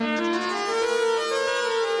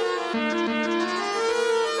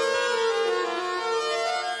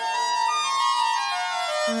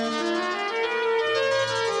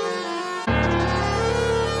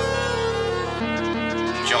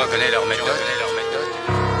leur méthode.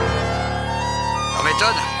 Leur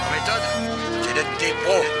méthode, c'est d'être des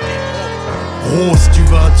pros. Gros, si tu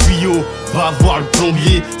veux un tuyau, va voir le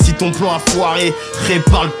plombier. Si ton plan a foiré,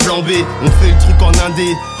 répare le plan B. On fait le truc en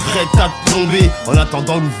indé, prêt à te plomber. En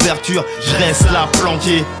attendant l'ouverture, je reste là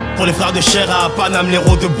planqué. Pour les frères de chair à Paname, les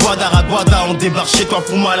héros de Boada à Boada, on débarque chez toi,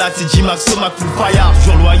 fou malade, c'est J-Max, Somac, full fire.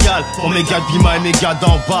 Toujours loyal, pour mes gars de Bima et mes gars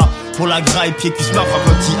d'en bas. Pour la graille, pied cuisse ma frappe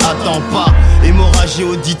quand t'y attends pas. Hémorragie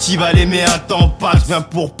auditive, allez mais attends pas. Je viens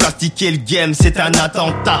pour plastiquer le game, c'est un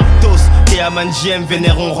attentat. Tos, Keaman, JM,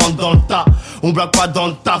 vénère, on rentre dans le tas. On blague pas dans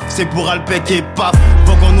le taf, c'est pour Alpec et paf.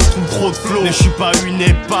 Vogue on nous trouve trop de flow, mais je suis pas une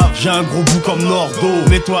épave. J'ai un gros bout comme Nordo,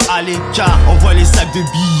 mets-toi à l'écart. Envoie les sacs de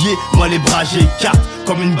billets, moi les bras j'écarte.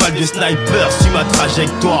 Comme une balle de sniper, suis ma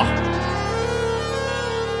trajectoire.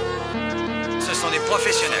 Ce sont des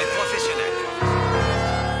professionnels.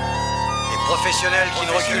 Des professionnels qui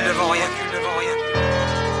ne reculent devant rien.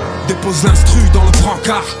 Dépose l'instru dans le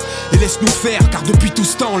brancard et laisse-nous faire, car depuis tout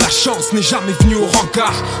ce temps la chance n'est jamais venue au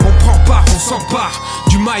rencard. On prend part, on s'empare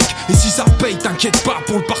du mic, et si ça paye t'inquiète pas,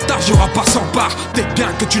 pour le partage y'aura pas 100 parts. Peut-être bien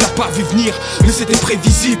que tu l'as pas vu venir, mais c'était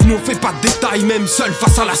prévisible. Nous on fait pas de détails, même seul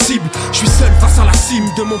face à la cible. Je suis seul face à la cime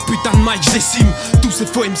de mon putain de mic, je décime tous ces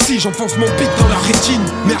faux MC, j'enfonce mon pic dans leur rétine.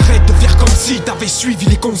 Mais arrête de faire comme si t'avais suivi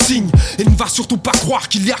les consignes, et ne va surtout pas croire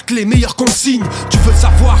qu'il y a que les meilleures consignes. Tu veux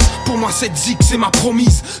savoir, pour moi cette zik c'est ma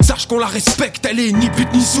promise. Sache qu'on la respecte, elle est ni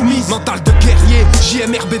pute ni soumise. Mental de guerrier,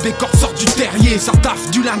 Rbb Corp sort du terrier. Ça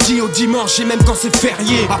taffe du lundi au dimanche et même quand c'est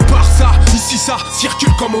férié. À part ça, ici ça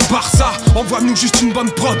circule comme au Barça. Envoie-nous juste une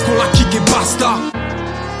bonne prod qu'on la kick et basta.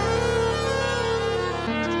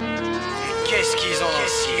 Et qu'est-ce qu'ils ont dans le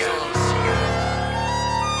cigare?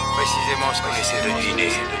 Précisément ce qu'on essaie de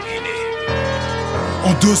deviner.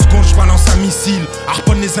 En 2 secondes je balance un missile,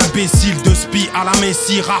 harponne les imbéciles. De spi à la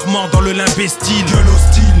messie, rarement dans le limbestyle. Gueule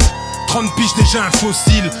hostile, 30 piges déjà un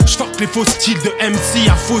fossile. J'forque les faux styles de MC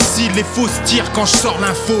à fossile. Les fausses tirs quand je sors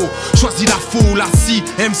l'info. Choisis la faux ou la scie.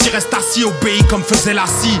 MC reste assis, obéit comme faisait la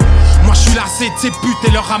scie. Moi je suis lassé de ces putes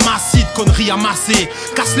et leur ramassis de conneries amassées.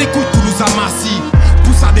 Casse les couilles Toulouse Amassi.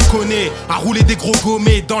 Pousse à déconner, à rouler des gros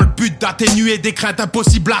gommets, dans le but d'atténuer des craintes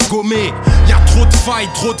impossibles à gommer. Y'a trop de failles,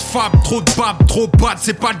 trop de fab, trop de bab, trop bad.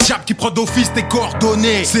 C'est pas le diable qui prend d'office tes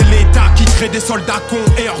coordonnées, c'est l'État qui crée des soldats cons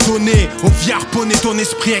et ordonnés. Au viarponner ton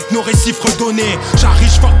esprit avec nos récifs redonnés.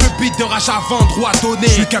 J'arrive, j'forque le beat de rage à vendre ou à donner.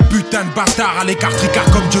 J'suis qu'un putain de bâtard à l'écart tricard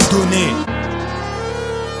comme Dieu donné.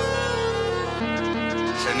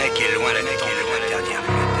 Ce mec est loin d'être le dernier.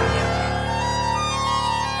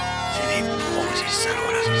 C'est des pros, ces salauds.